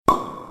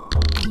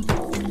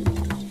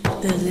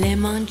The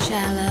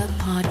Limoncello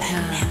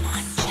Podcast.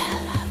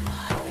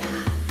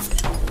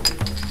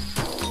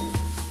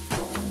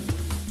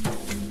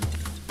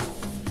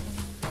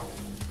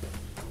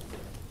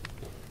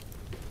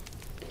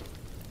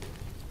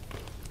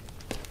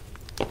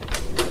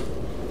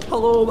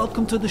 Hello,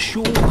 welcome to the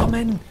show. Come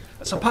in.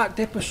 It's a packed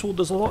episode,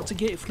 there's a lot to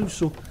get through,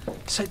 so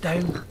sit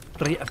down.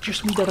 Right, I've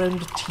just made a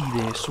round of tea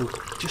there, so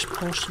just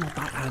pour some of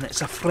that in.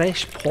 It's a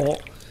fresh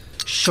pot,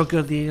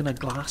 sugar there in a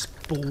glass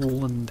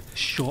bowl, and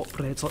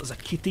shortbreads. There's a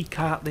kitty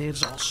cat there,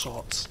 there's all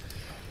sorts.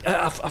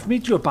 I've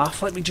made you a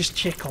bath, let me just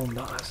check on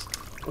that.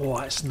 Oh,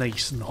 it's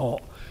nice and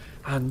hot.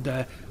 And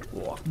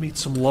I've made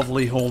some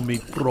lovely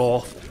homemade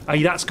broth.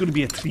 Aye, that's going to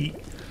be a treat.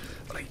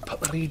 Right, put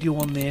the radio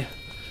on there.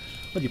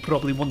 Well, you're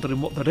probably wondering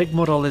what the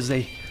rigmarole is,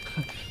 eh?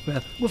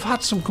 Well, we've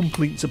had some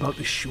complaints about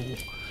the show.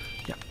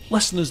 Yeah,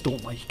 listeners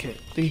don't like it.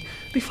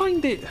 They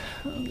find it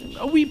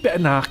a wee bit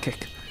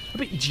anarchic, a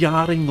bit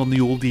jarring on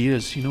the old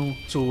ears, you know.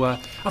 So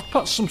I've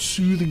put some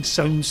soothing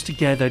sounds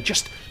together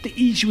just to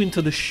ease you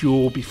into the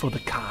show before the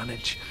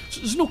carnage. So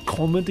there's no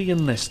comedy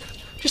in this.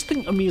 Just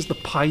think of me as the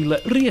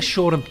pilot,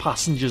 reassuring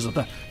passengers of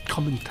the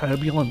coming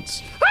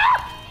turbulence.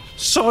 Ah!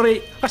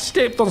 Sorry, I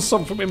stepped on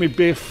something with my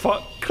bare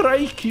foot.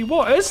 Crikey,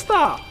 what is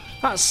that?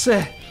 That's,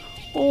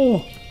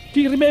 oh,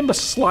 do you remember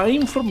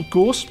Slime from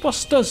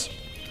Ghostbusters?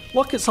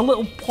 Look, it's a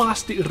little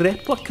plastic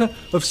replica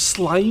of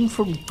Slime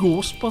from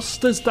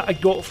Ghostbusters that I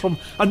got from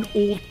an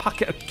old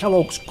packet of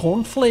Kellogg's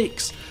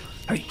cornflakes.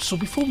 Right, so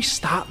before we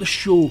start the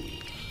show,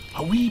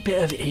 a wee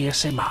bit of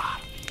ASMR.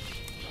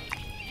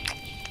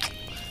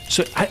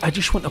 So I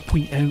just want to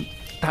point out,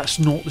 that's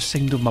not the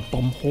sound of my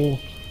bumhole.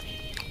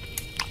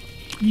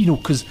 You know,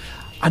 because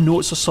I know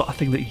it's the sort of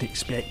thing that you'd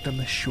expect in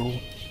this show.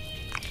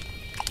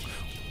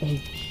 Oh,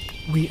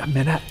 wait a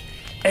minute.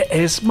 It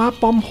is my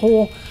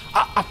bumhole.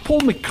 I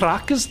pull my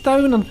crackers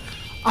down and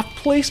I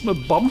place my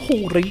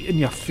bumhole right in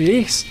your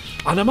face,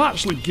 and I'm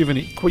actually giving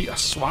it quite a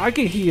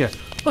swagger here.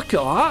 Look at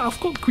that, I've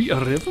got quite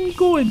a rhythm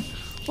going.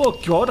 Oh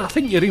God, I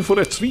think you're in for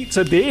a treat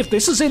today if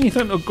this is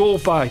anything to go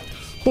by.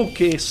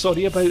 Okay,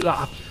 sorry about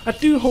that. I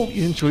do hope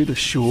you enjoy the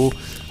show.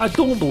 I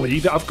don't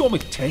believe it, I've got my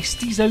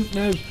testes out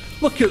now.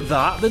 Look at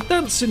that, they're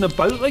dancing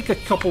about like a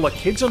couple of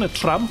kids on a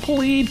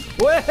trampoline.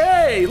 Oh,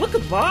 hey, look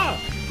at that.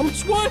 I'm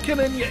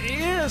twerking in your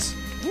ears.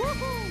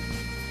 Woohoo!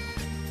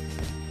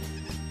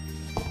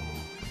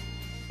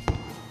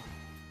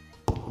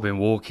 I've been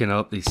walking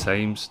up these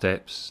same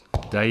steps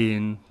day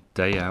in,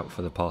 day out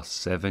for the past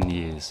 7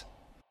 years.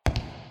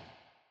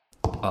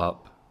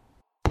 Up,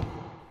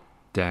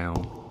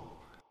 down.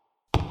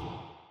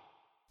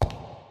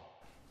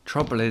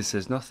 Trouble is,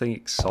 there's nothing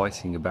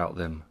exciting about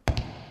them.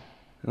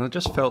 And I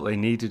just felt they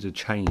needed a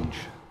change.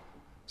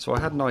 So I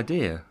had an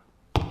idea.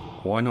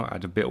 Why not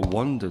add a bit of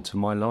wonder to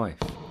my life?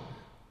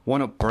 Why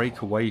not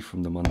break away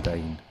from the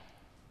mundane?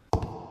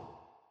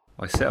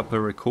 I set up a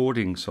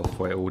recording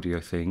software audio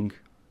thing,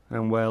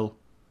 and well,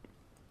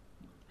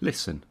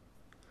 listen.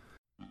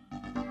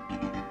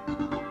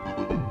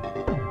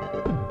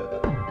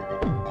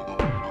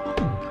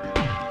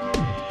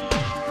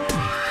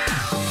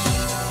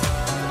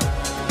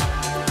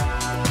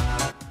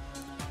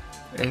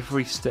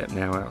 Every step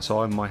now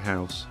outside my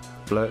house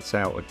blurts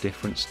out a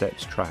different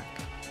steps track.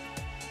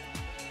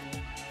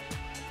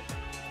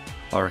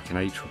 I reckon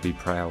H will be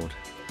proud.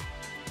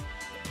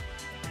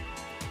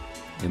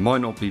 It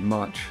might not be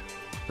much,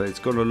 but it's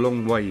gone a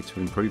long way to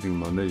improving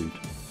my mood.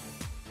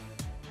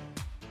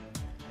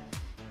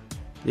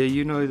 Yeah,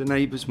 you know, the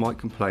neighbours might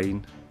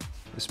complain,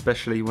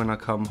 especially when I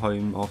come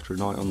home after a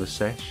night on the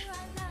sesh,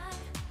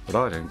 but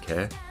I don't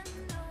care.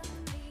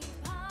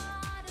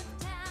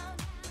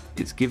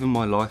 It's given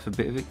my life a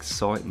bit of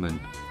excitement,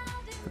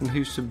 and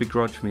who's to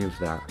begrudge me of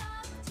that?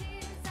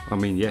 I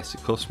mean, yes,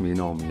 it cost me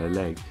an arm and a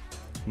leg,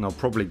 and I'll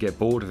probably get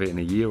bored of it in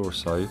a year or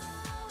so,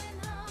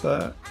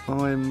 but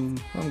I'm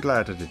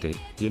glad I did it,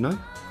 you know?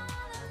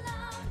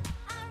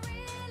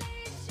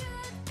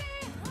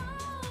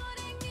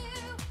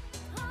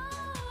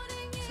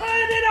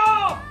 Turn it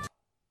off!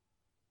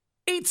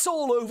 It's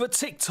all over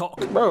TikTok.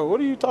 Bro, what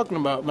are you talking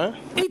about, man?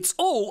 It's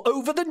all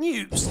over the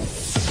news.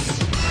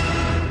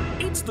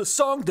 It's the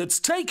song that's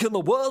taken the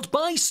world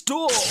by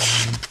storm.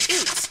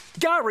 It's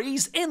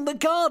Gary's in the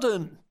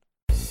Garden.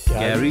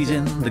 Gary's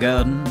in the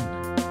garden.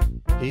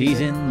 He's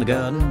in the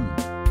garden.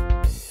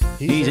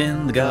 He's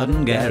in the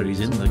garden. Gary's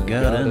in the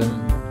garden.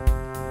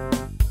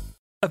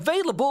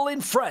 Available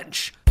in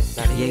French.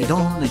 Gary est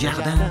dans le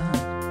jardin.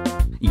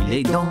 Il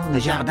est dans le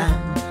jardin.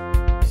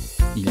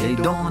 Il est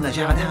dans le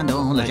jardin,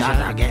 dans le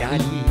jardin,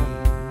 Gary.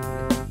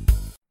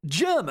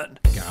 German.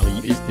 Gary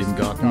ist im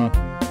Garten.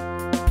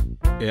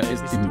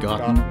 Ist im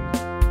Garten.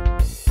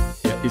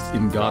 Ist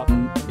im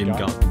Garten,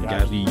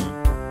 Gary.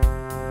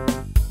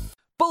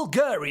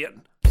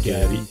 Bulgarian.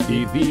 Gary,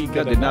 ivi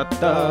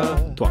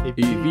gradinata, toi,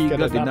 ivi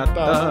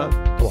gradinata,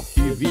 toi,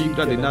 ivi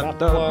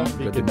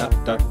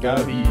gradinata,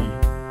 Gary.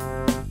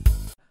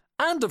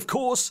 And of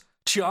course,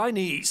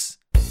 Chinese.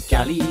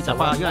 Gary, ta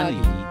fa Gary.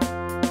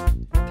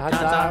 Ta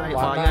fa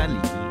Gary.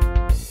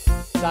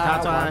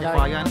 Ta fa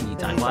Gary,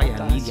 ta fa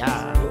Gary,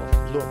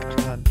 Look, I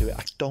can't do it.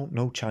 I don't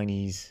know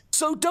Chinese.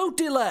 So don't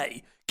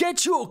delay.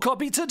 Get your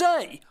copy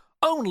today.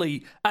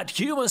 Only at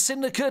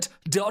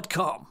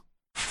humorsyndicate.com.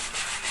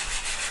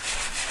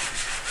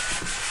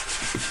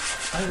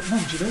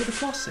 Mum, do you know where the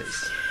cloth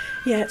is?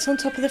 Yeah, it's on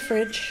top of the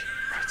fridge.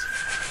 Right.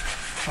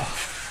 Oh,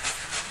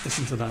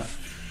 listen to that.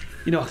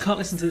 You know, I can't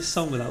listen to this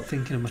song without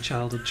thinking of my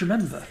childhood. Do you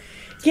remember?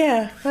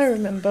 Yeah, I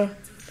remember.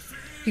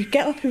 You'd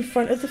get up in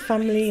front of the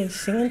family and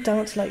sing and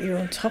dance like you were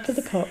on top of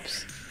the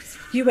pops.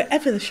 You were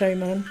ever the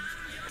showman.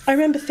 I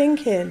remember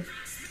thinking,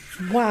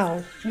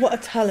 wow, what a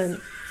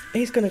talent.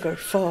 He's going to go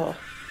far.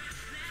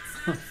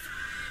 Huh.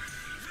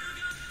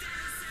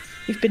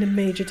 You've been a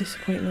major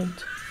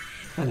disappointment.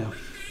 I know.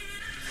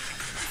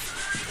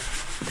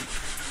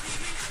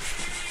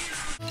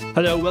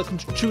 Hello, welcome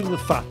to Chewing the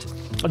Fat,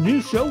 a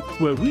new show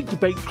where we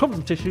debate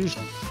current issues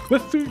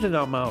with food in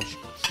our mouths.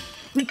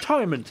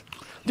 Retirement.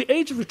 The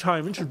age of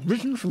retirement has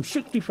risen from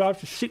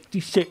 65 to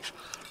 66.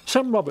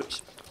 Sam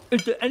Roberts,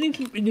 is there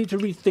anything we need to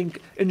rethink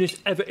in this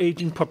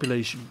ever-ageing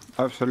population?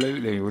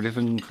 Absolutely, we're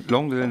living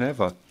longer than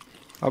ever.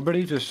 I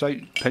believe the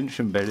state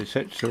pension bill is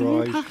set to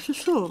rise. Can you pass the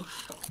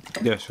sauce?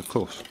 Yes, of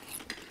course.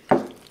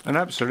 And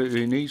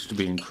absolutely needs to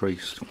be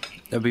increased.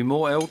 There'll be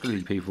more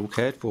elderly people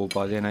cared for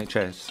by the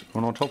NHS,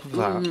 and on top of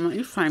that...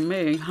 If I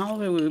may, how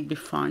will it be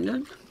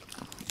funded?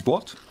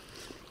 What?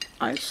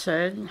 I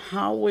said,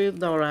 how will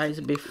the rise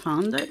be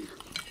funded?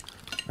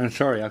 I'm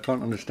sorry, I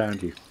can't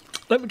understand you.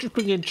 Let me just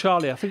bring in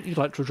Charlie. I think you'd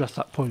like to address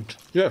that point.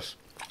 Yes,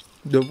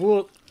 there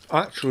will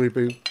actually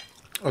be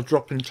a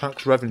drop in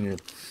tax revenue.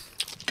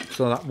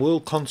 So that will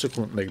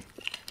consequently...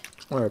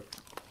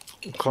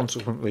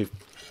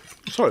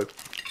 Sorry,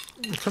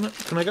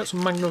 can I get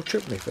some mango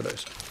chutney for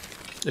this?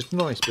 It's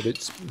nice, but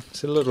it's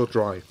a little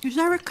dry. Is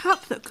there a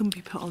cap that can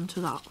be put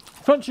onto that?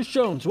 Francis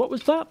Jones, what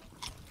was that?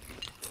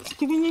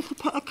 Do we need to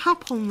put a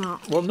cap on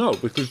that? Well, no,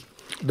 because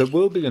there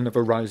will be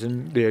another rise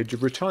in the age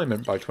of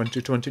retirement by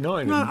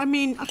 2029. No, I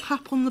mean a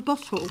cap on the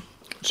bottle,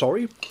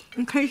 Sorry?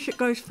 in case it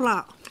goes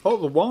flat. Oh,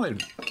 the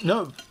wine.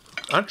 No,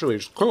 actually,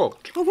 it's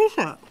corked. Oh, is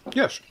it?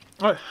 Yes,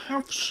 I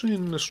have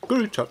seen the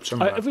screw top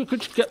somewhere. If we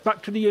could get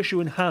back to the issue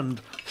in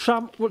hand.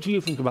 Sam, what do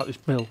you think about this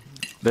bill?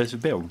 There's a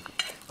bill.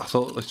 I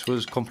thought this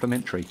was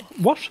complimentary.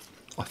 What?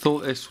 I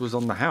thought this was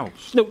on the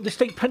house. No, the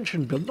state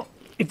pension bill. Not,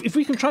 if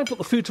we can try and put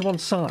the food to one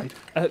side,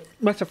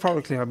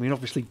 metaphorically, I mean,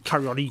 obviously,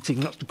 carry on eating.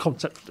 That's the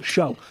concept of the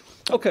show.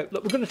 OK,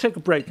 look, we're going to take a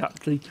break,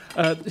 actually.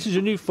 This is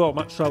a new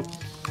format, so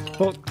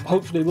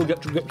hopefully we'll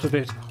get to grips with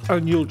it,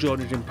 and you'll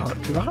join us in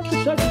part two. I have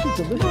to say, this is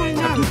a really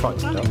happy fight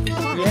stuff.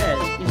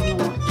 Yes, it's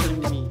not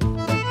killing me.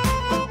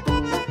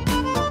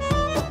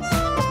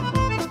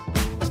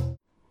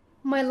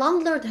 My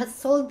landlord has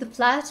sold the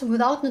flat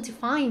without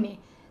notifying me,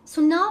 so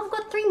now I've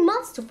got 3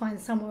 months to find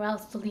somewhere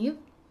else to live.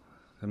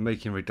 They're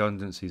making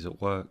redundancies at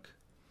work.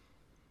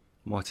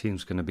 My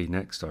team's going to be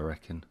next, I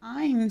reckon.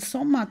 I'm in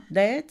so much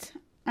debt,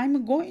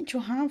 I'm going to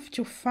have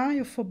to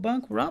file for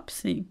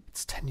bankruptcy.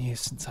 It's 10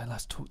 years since I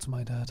last talked to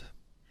my dad.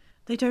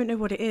 They don't know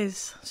what it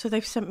is, so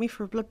they've sent me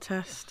for a blood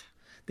test.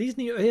 These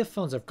new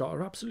earphones I've got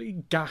are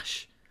absolutely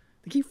gash.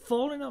 They keep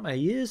falling out my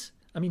ears.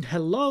 I mean,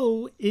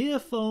 hello,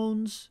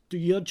 earphones, do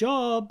your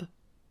job.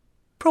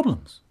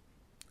 Problems.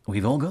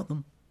 We've all got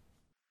them.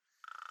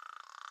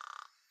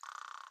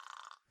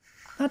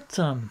 That,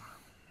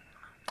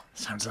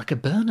 sounds like a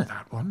burner,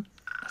 that one.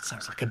 That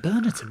sounds like a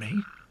burner to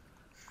me.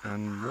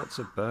 And what's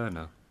a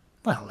burner?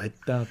 Well, it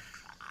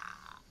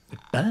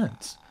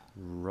burns.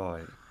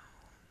 Right.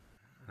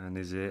 And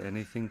is it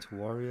anything to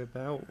worry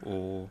about,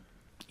 or...?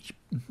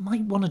 You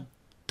might want to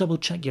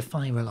double-check your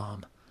fire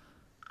alarm.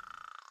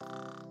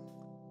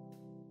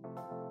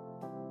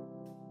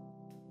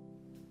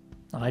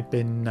 I've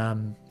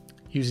been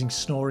using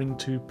snoring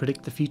to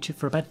predict the future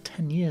for about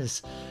 10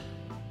 years.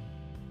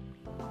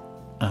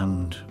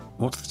 And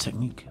what's the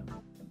technique?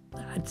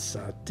 It's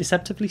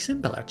deceptively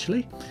simple,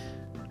 actually.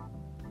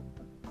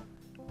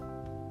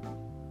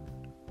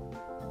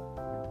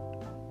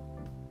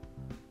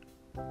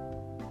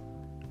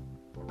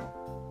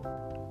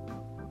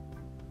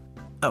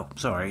 Oh,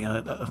 sorry,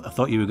 I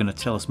thought you were going to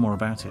tell us more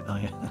about it.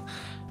 I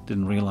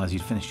didn't realise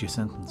you'd finished your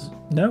sentence.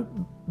 No,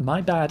 my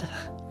bad.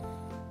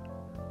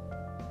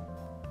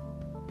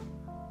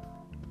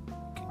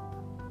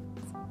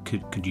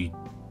 Could you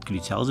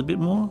tell us a bit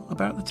more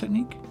about the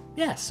technique?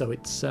 Yeah, so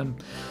it's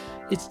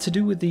to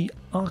do with the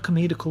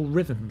archimedical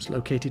rhythms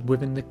located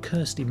within the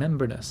Kirsty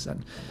membranous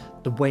and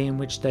the way in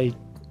which they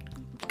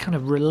kind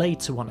of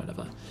relate to one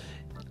another.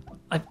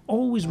 I've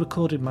always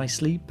recorded my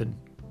sleep, and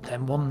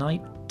then one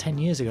night, 10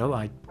 years ago,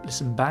 I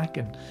listened back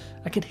and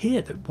I could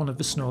hear that one of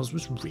the snores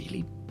was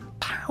really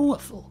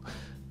powerful,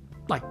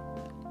 like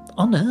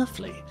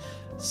unearthly.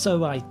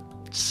 So I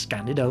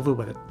scanned it over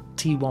with a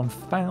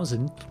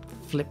T1000,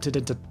 flipped it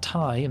into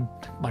Thai, and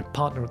my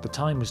partner at the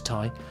time was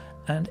Thai,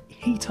 and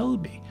he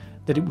told me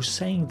that it was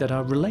saying that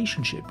our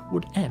relationship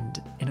would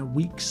end in a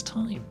week's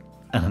time.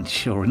 And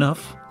sure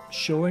enough,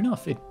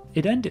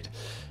 it ended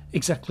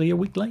exactly a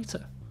week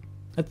later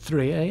at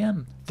 3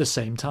 a.m, the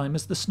same time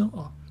as the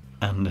snore.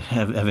 And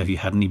have you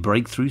had any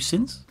breakthroughs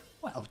since?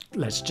 Well,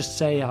 let's just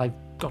say I've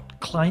got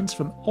clients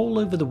from all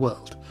over the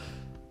world.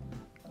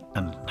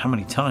 And how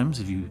many times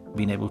have you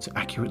been able to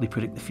accurately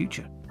predict the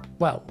future?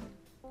 Well,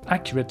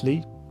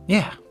 accurately,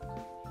 Yeah,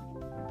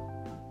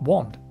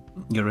 one.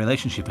 your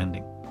relationship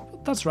ending.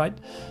 That's right,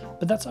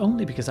 but that's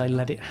only because I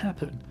let it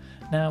happen.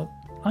 Now,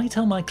 I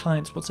tell my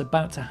clients what's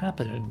about to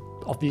happen, and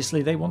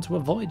obviously they want to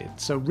avoid it,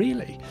 so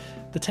really,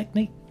 the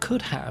technique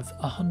could have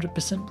a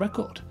 100%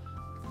 record.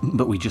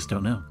 But we just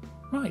don't know.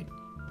 Right,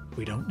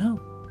 we don't know.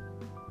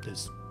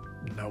 There's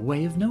no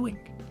way of knowing.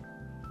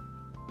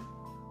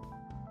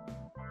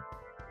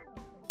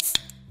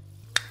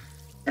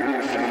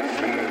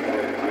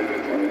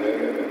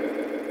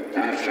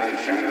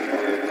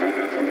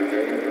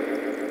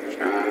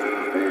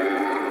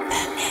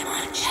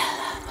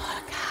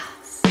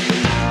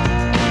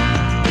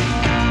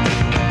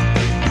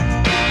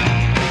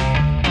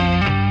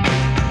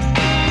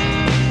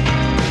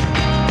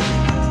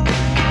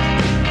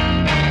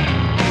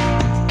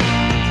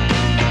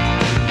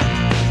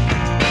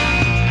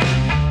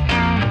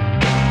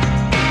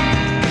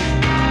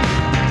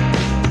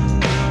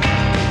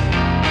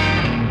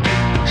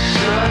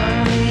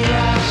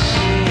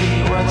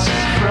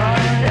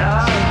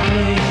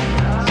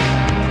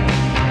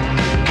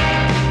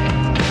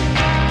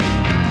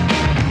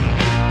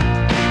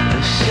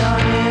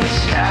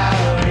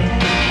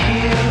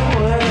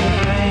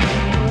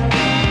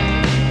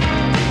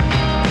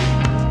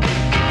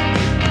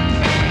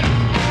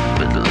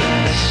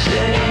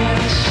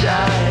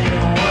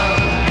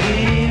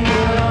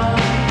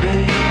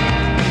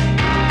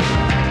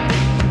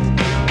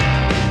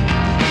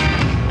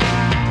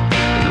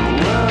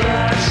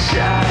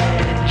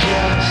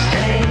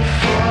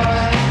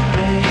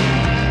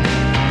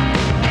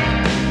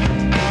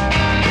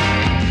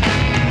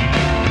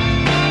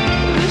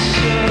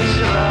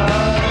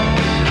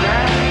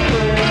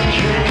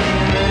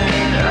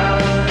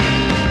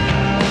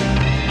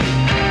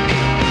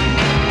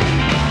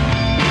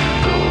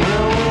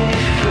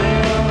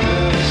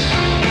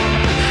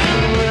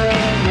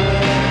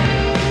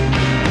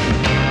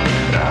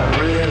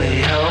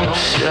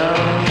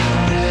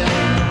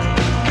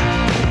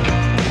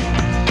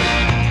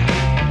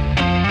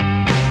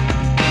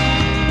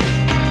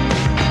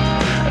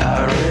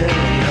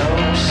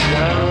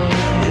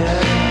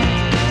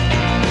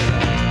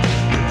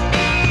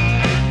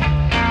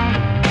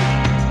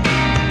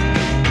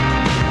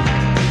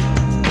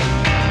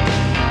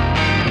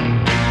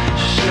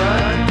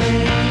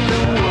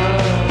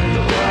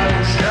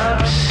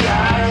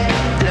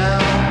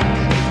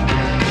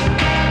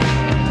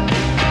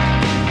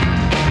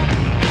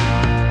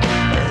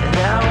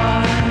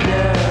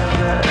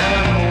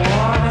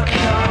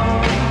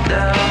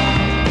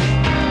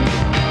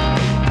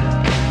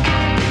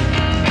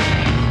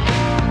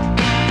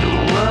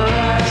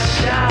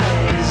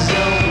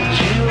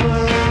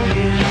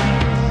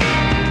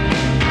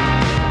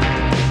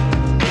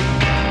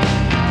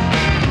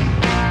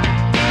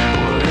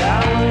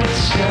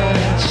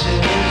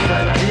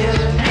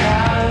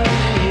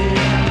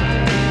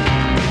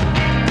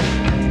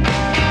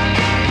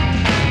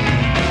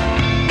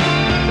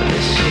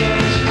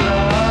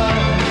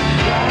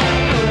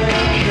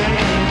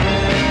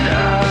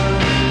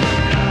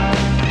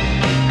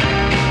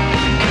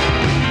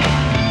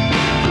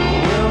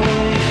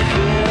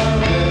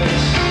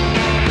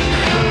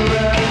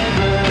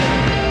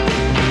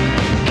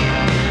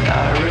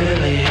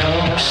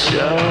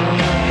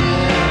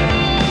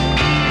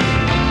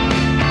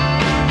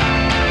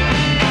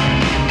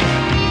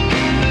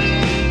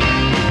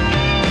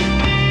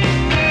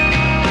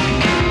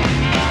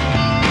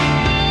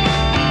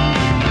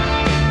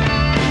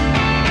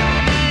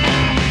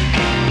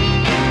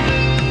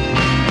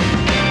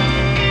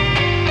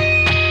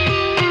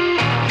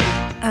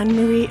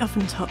 Anne-Marie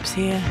Oventop's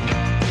here.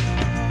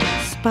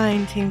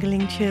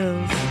 Spine-tingling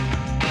chills.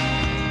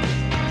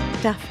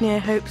 Daphne I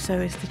Hope So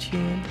is the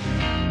tune.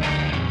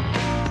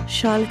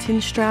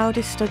 Charlotte Stroud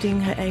is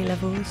studying her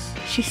A-levels.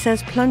 She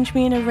says plunge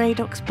me in a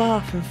Radox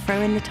bath and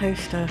throw in the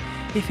toaster.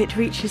 If it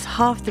reaches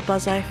half the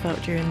buzz I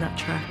felt during that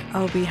track,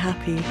 I'll be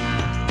happy.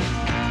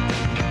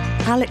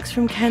 Alex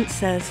from Kent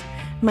says,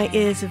 my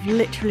ears have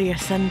literally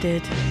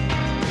ascended.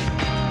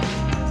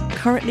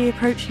 Currently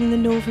approaching the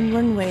northern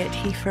runway at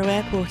Heathrow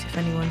Airport if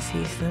anyone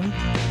sees them.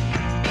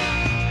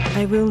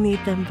 I will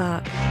need them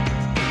back.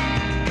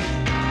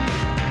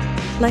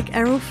 Like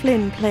Errol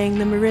Flynn playing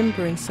the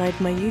marimba inside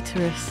my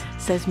uterus,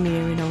 says Mia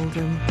in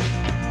Oldham.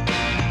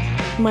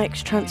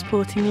 Mike's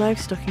transporting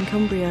livestock in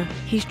Cumbria.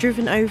 He's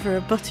driven over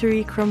a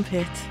buttery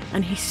crumpet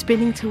and he's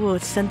spinning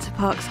towards Centre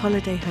Park's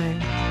holiday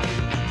home.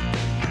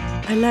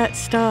 Alert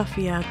staff,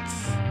 he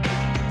adds.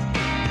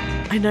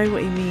 I know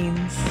what he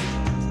means.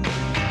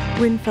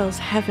 Winfell's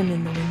heaven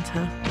in the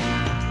winter.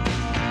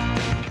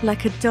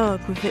 Like a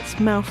dog with its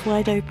mouth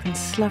wide open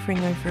slavering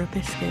over a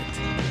biscuit,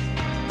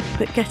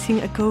 but getting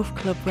a golf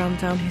club rammed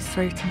down his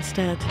throat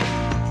instead.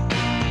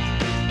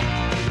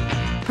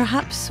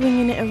 Perhaps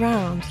swinging it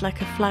around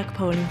like a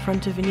flagpole in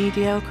front of an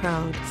EDL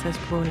crowd, says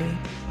Paulie.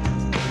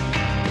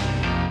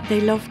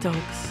 They love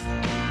dogs.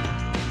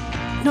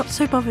 not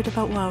so bothered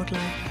about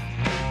wildlife.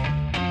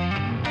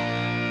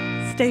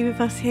 Stay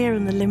with us here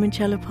on the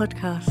Limoncello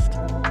podcast.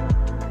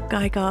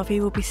 Guy Garvey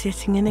will be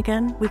sitting in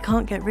again. We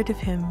can't get rid of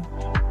him.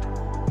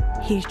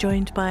 He's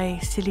joined by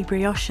Silly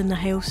Brioche and the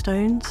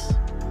Hailstones.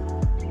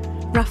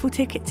 Raffle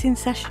tickets in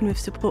session with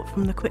support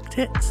from the Quick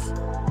Tits.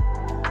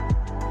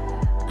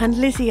 And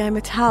Lizzie I'm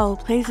a Towel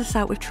plays us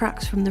out with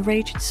tracks from the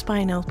Raged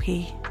Spine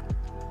LP.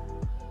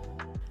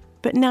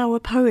 But now a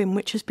poem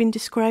which has been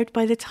described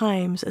by the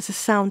Times as the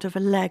sound of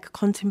a leg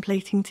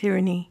contemplating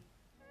tyranny.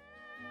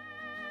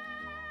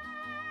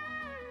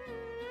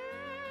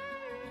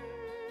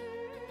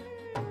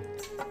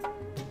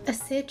 A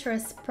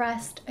citrus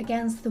pressed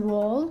against the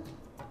wall,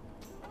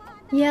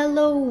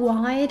 yellow,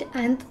 wide,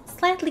 and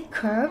slightly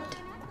curved.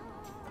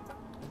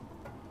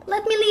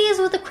 Let me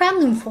liaise with the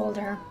Kremlin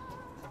folder.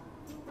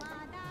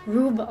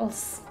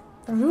 Rubles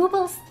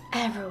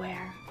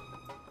everywhere.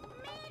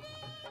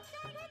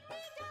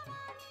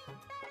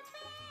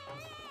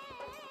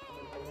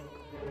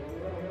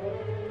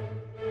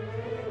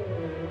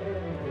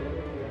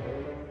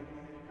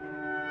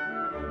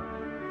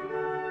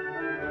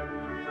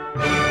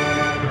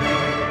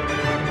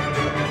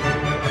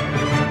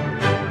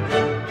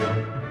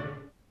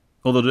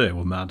 Other day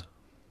we're mad.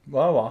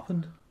 Well, what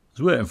happened? I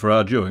was waiting for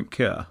our joint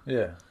car.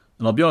 Yeah.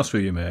 And I'll be honest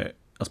with you, mate, I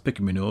was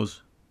picking my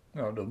nose.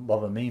 Oh, don't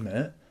bother me,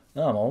 mate.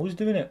 No, I'm always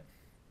doing it.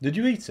 Did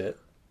you eat it?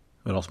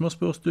 What else am I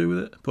supposed to do with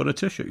it? Put in a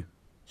tissue?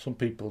 Some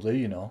people do,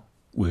 you know.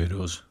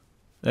 Weirdos.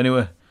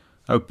 Anyway,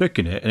 I was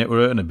picking it and it were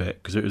hurting a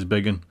bit because it was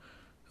big, and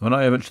when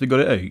I eventually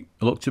got it out,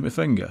 I looked at my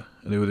finger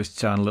and there was this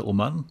tiny little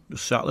man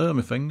just sat there on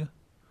my finger.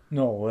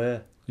 No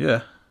way.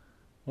 Yeah.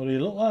 What do you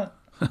look like?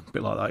 A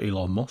bit like that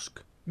Elon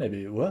Musk.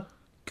 Maybe it were.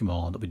 Come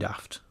on, don't be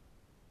daft.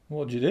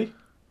 What'd you do?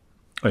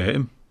 I hit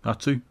him. Had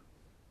to.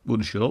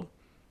 Wouldn't shut up.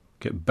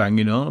 Kept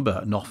banging on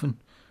about nothing.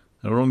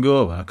 And I rung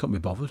over. I couldn't be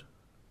bothered.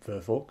 Fair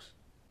folks.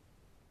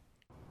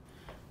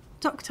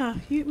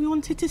 Doctor, you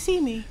wanted to see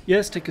me?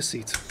 Yes, take a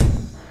seat.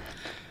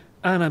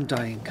 And I'm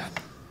dying.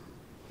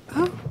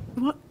 Oh,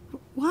 what?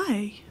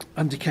 Why?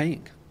 I'm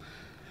decaying.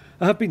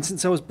 I have been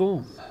since I was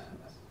born.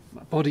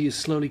 My body is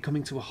slowly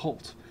coming to a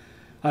halt.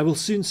 I will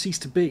soon cease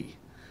to be.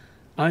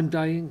 I'm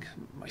dying,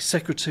 my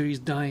secretary's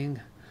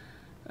dying,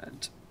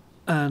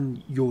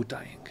 and you're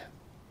dying.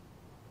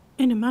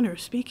 In a manner of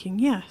speaking,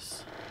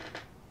 yes.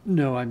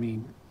 No, I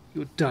mean,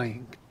 you're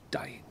dying.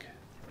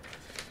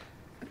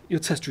 Your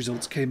test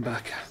results came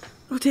back.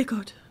 Oh dear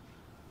God.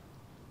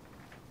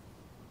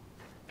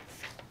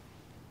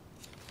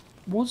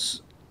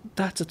 Was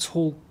that at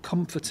all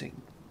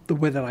comforting, the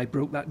way that I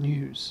broke that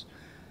news?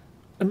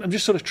 I'm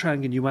just sort of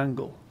trying a new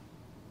angle.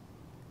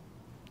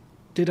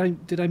 Did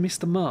I miss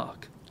the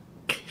mark?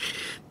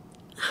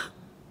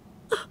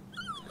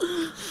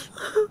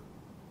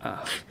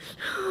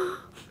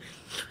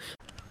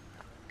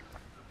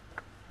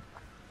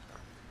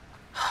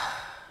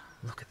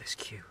 Look at this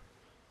queue.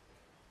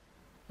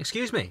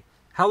 Excuse me,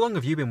 how long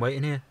have you been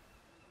waiting here?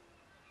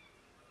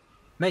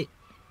 Mate,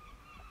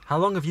 how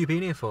long have you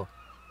been here for?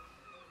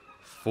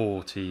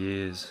 40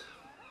 years.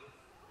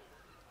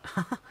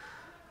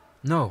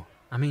 No,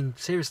 I mean,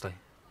 seriously.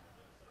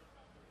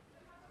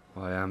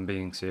 I am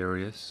being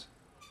serious.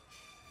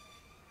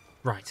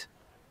 Right.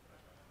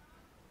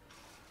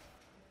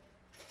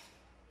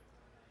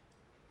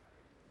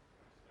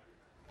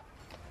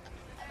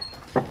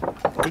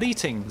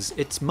 Greetings,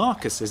 it's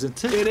Marcus,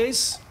 isn't it? It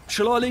is.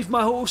 Shall I leave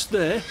my horse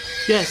there?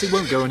 Yes, it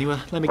won't go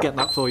anywhere. Let me get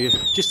that for you.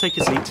 Just take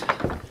a seat.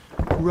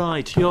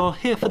 Right, you're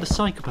here for the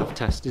psychopath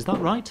test, is that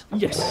right?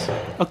 Yes.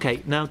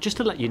 Okay, now just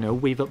to let you know,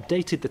 we've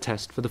updated the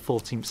test for the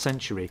 14th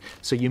century,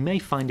 so you may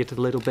find it a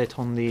little bit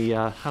on the,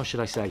 how should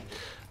I say,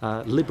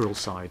 liberal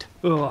side.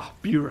 Oh,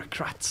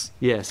 bureaucrats.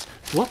 Yes.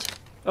 What?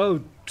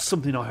 Oh,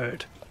 something I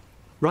heard.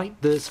 Right,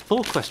 there's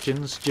 4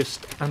 questions,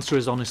 just answer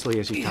as honestly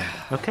as you can,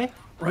 okay?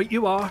 Right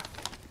you are.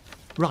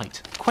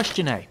 Right,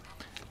 question A.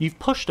 You've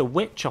pushed a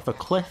witch off a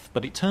cliff,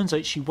 but it turns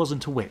out she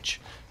wasn't a witch.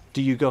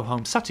 Do you go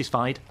home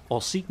satisfied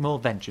or seek more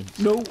vengeance?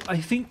 No,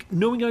 I think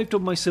knowing I've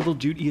done my civil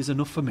duty is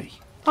enough for me.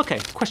 Okay,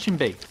 question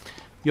B.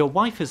 Your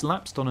wife has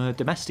lapsed on her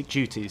domestic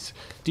duties.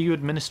 Do you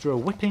administer a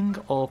whipping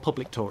or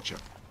public torture?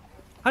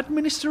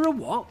 Administer a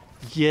what?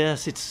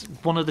 Yes, it's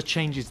one of the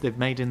changes they've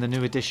made in the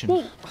new edition.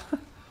 Well,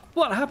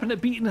 what happened to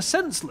beating a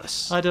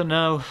senseless? I don't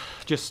know.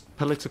 Just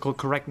political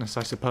correctness,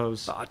 I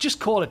suppose.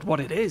 Just call it what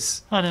it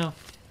is. I know.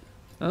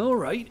 All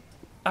right.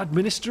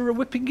 Administer a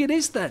whipping it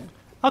is then.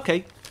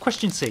 Okay,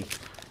 question C.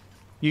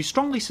 You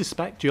strongly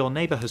suspect your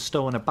neighbour has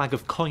stolen a bag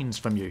of coins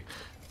from you.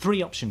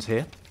 3 options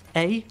here.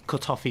 A.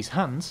 Cut off his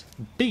hands.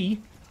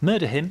 B.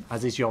 Murder him,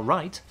 as is your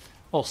right.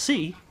 Or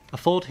C.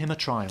 Afford him a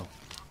trial.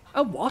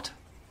 A what?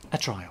 A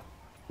trial.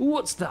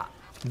 What's that?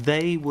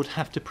 They would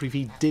have to prove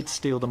he did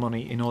steal the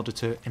money in order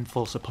to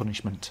enforce a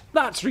punishment.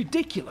 That's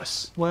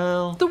ridiculous.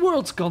 Well... The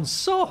world's gone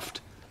soft.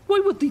 Why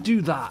would they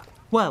do that?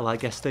 Well, I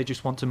guess they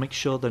just want to make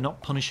sure they're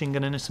not punishing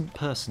an innocent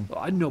person.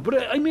 I know,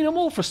 but I mean, I'm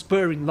all for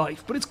sparing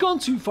life, but it's gone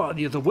too far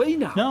the other way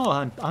now.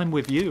 No, I'm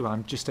with you.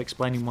 I'm just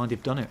explaining why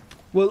they've done it.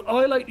 Well,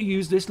 I like to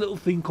use this little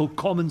thing called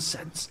common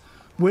sense.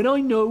 When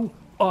I know,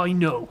 I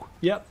know.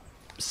 Yep.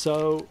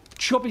 So...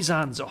 Chop his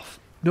hands off.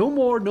 No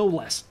more, no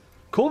less.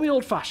 Call me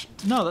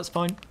old-fashioned. No, that's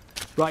fine.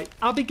 Right,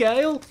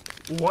 Abigail.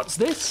 What's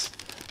this?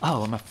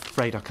 Oh, I'm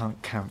afraid I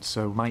can't count,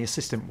 so my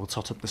assistant will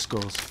tot up the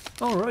scores.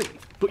 All right,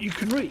 but you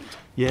can read.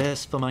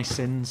 Yes, for my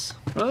sins.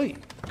 Right,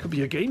 could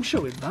be a game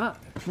show in that.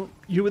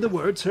 You with the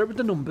words, her with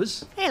the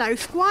numbers. Hello,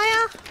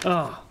 Squire.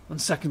 Ah, on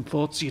second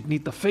thoughts, you'd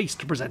need the face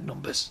to present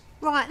numbers.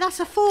 Right, that's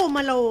a 4,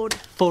 my lord.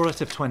 4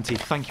 out of 20.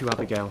 Thank you,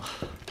 Abigail.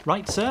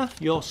 Right, sir,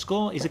 your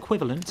score is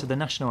equivalent to the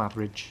national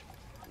average.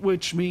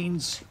 Which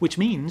means? Which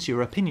means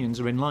your opinions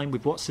are in line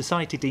with what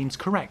society deems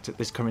correct at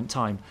this current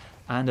time,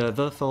 and are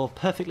therefore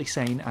perfectly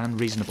sane and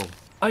reasonable.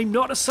 I'm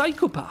not a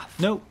psychopath.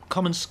 No,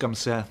 common scum,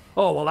 sir.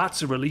 Oh, well,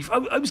 that's a relief.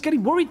 I was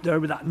getting worried there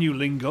with that new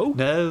lingo.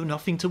 No,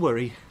 nothing to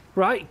worry.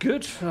 Right,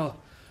 good.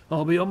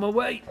 I'll be on my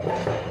way.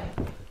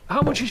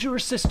 How much is your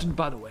assistant,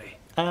 by the way?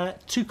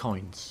 2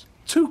 coins.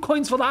 2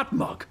 coins for that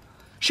mug?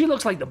 She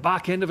looks like the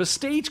back end of a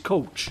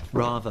stagecoach.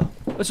 Rather.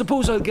 I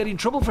suppose I'll get in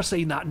trouble for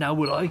saying that now,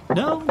 will I?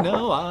 No,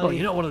 Oh,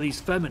 you're not one of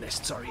these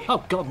feminists, are you?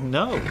 Oh, God,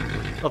 no.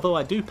 Although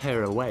I do pay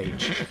her a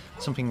wage,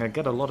 something I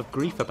get a lot of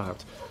grief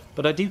about.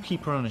 But I do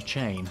keep her on a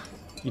chain.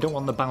 You don't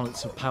want the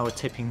balance of power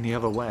tipping the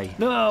other way.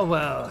 No,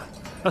 well,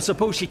 I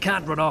suppose she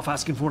can't run off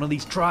asking for one of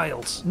these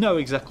trials. No,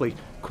 exactly.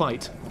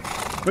 Quite.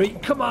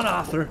 Right, come on,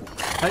 Arthur.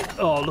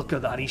 Oh, look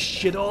at that. He's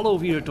shit all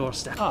over your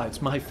doorstep. Ah,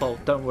 it's my fault.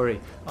 Don't worry.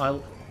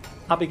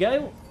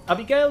 Abigail?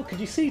 Abigail, could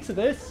you see to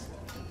this?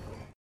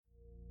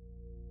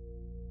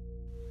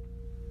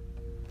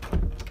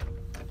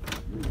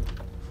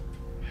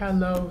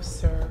 Hello,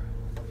 sir.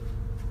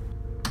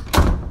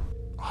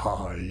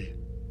 Hi.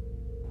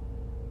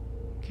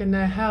 Can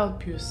I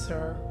help you,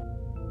 sir?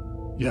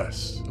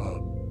 Yes,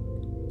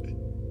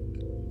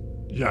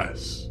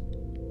 yes.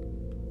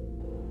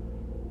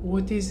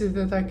 What is it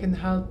that I can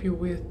help you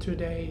with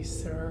today,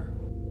 sir?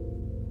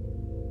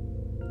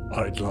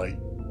 I'd like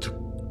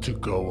to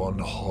go on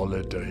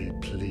holiday,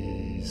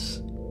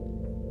 please.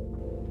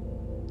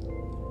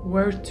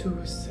 Where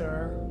to,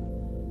 sir?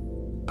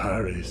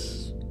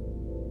 Paris.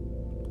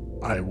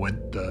 I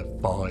went there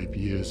 5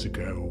 years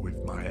ago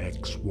with my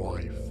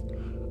ex-wife,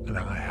 and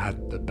I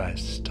had the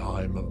best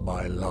time of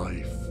my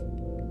life.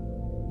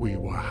 We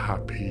were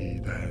happy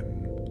then.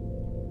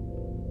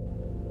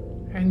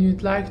 And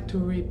you'd like to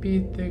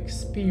repeat the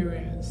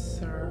experience,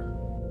 sir?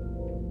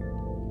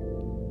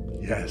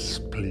 Yes,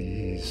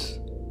 please.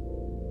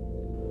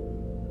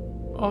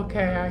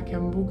 Okay, I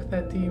can book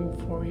that in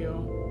for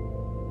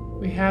you.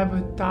 We have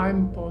a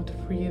time pod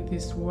free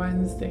this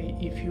Wednesday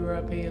if you're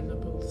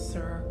available,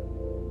 sir.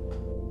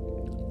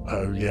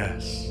 Oh,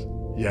 yes.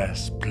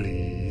 Yes,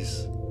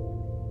 please.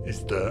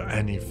 Is there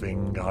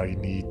anything I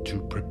need to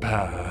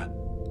prepare?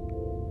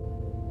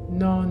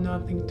 No,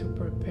 nothing to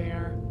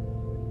prepare.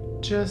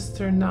 Just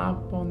turn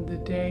up on the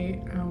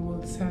day and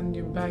we'll send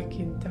you back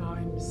in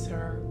time,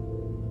 sir.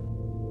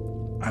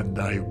 And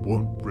I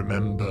won't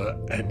remember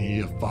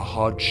any of the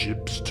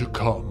hardships to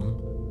come?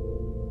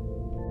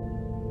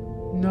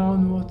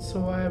 None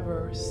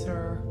whatsoever,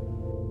 sir.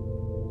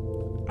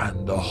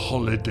 And the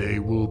holiday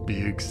will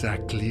be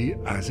exactly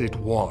as it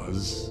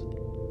was?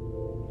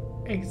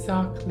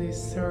 Exactly,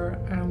 sir,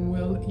 and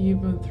we'll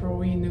even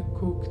throw in a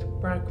cooked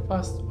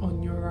breakfast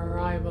on your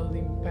arrival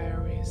in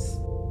Paris.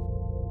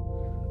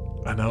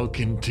 And I'll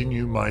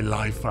continue my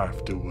life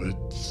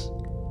afterwards.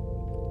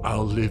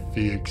 I'll live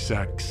the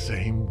exact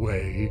same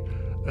way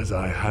as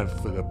I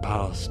have for the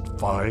past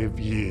 5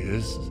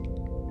 years.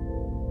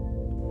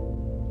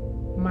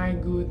 My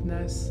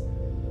goodness,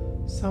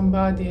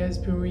 somebody has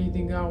been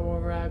reading our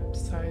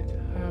website,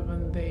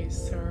 haven't they,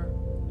 sir?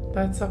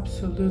 That's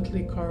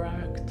absolutely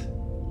correct.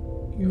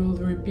 You'll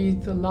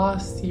repeat the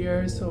last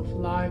years of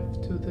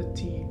life to the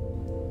T,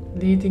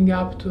 leading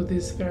up to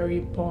this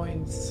very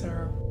point,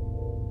 sir.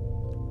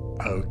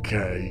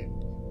 Okay.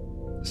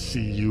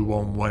 See you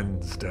on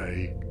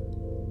Wednesday,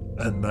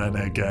 and then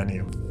again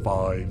in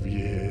 5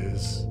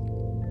 years.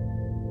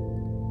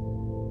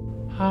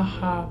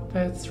 Haha,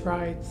 that's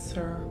right,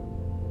 sir.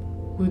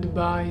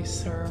 Goodbye,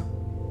 sir.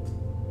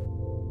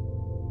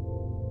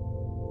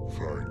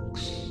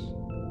 Thanks.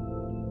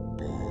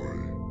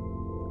 Bye.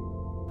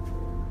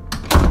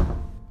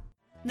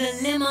 The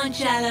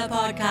Limoncello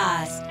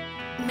Podcast,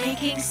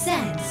 making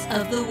sense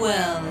of the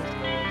world.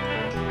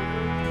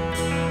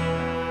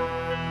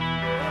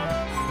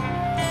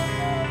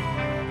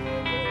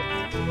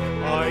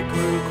 I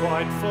grew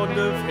quite fond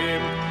of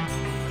him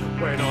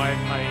when I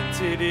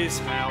painted his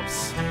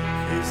house.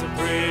 He's a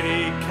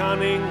pretty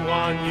cunning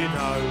one, you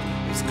know.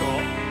 He's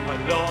got a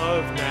lot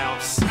of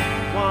nous.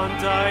 One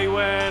day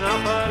went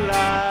up a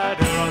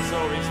ladder, I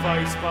saw his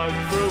face poke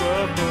through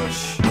a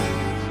bush.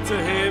 To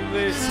him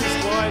this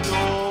is quite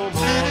normal,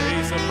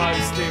 he's a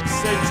most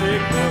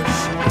eccentric bush.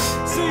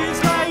 See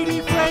his lady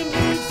friend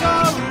lives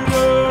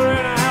over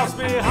in a house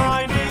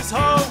behind his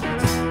home.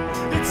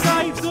 It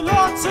saves a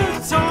lot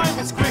of time,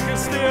 it's quicker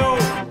still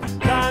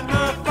than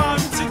the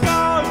phone to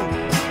go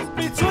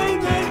between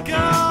the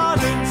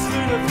gardens to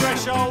the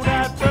threshold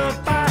at the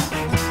back.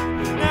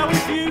 Now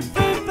if you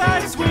think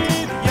that's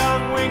weird,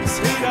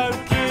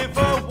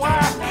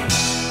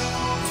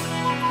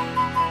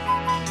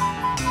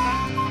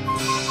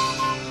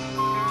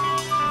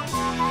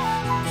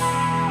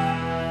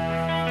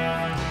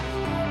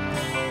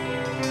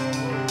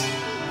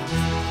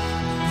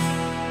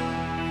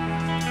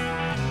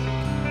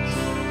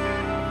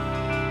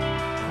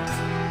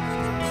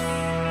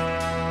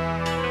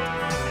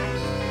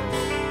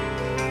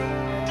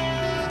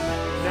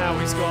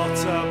 He's got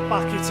a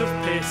bucket of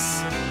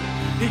piss,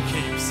 he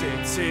keeps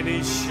it in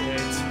his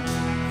shed.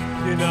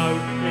 You know,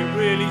 it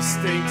really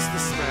stinks, the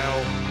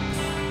smell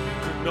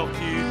could knock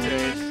you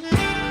dead.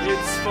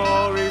 It's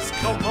for his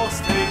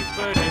compost heap,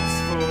 but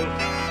it's full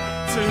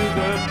to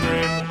the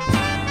brim.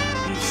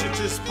 You should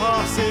just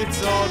pass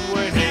it on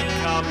when it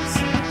comes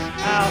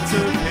out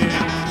of him.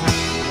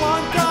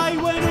 One day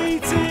when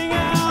eating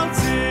out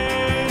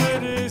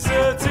in a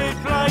deserted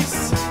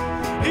place,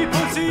 he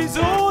put his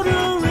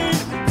order in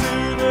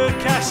to the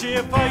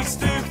cashier face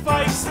to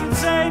face and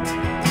said,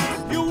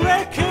 "You'll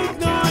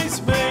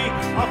recognise me,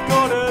 I've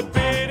got a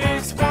beard,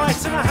 it's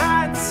white and a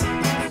hat.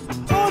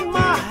 On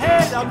my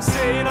head I'm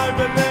sitting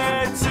over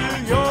there to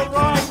your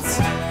right."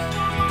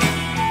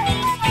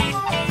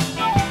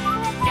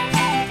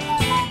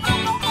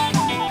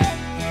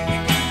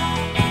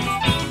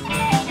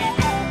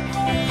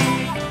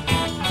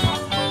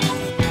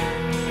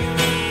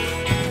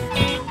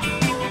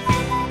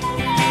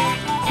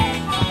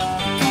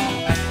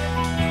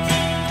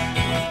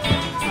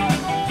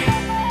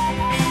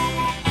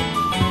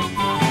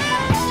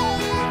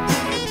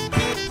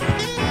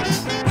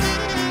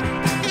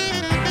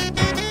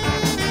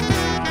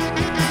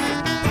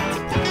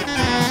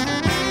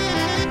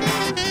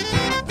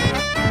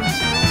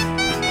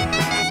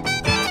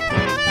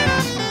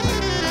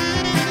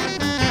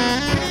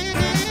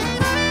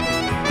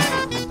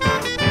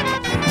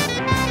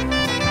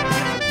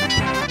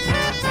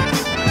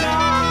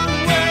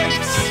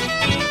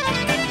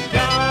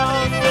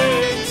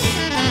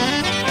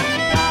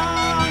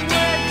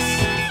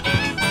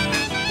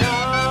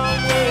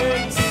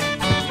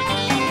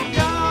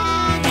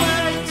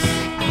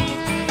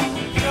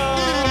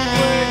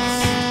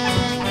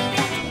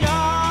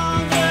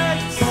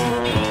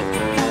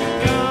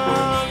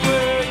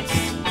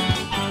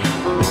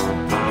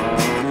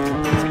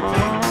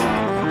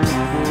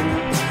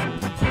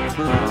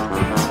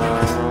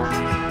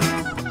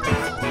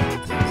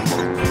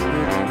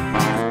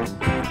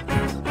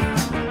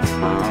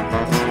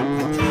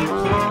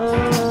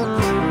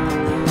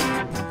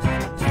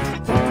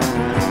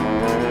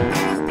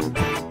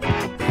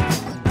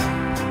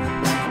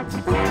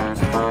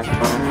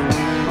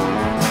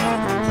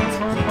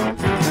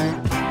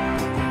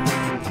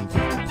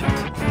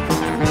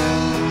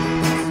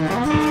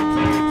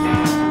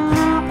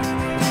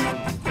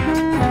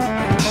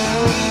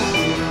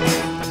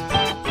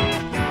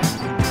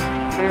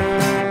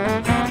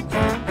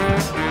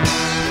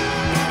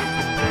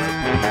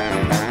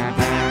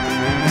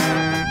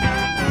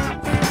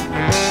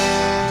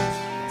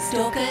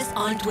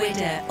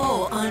 Twitter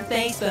or on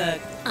Facebook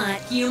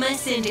at Humour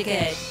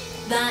Syndicate.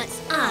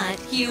 That's at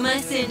Humour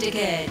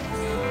Syndicate.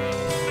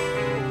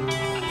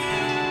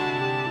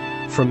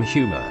 From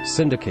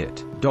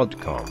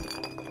humorsyndicate.com.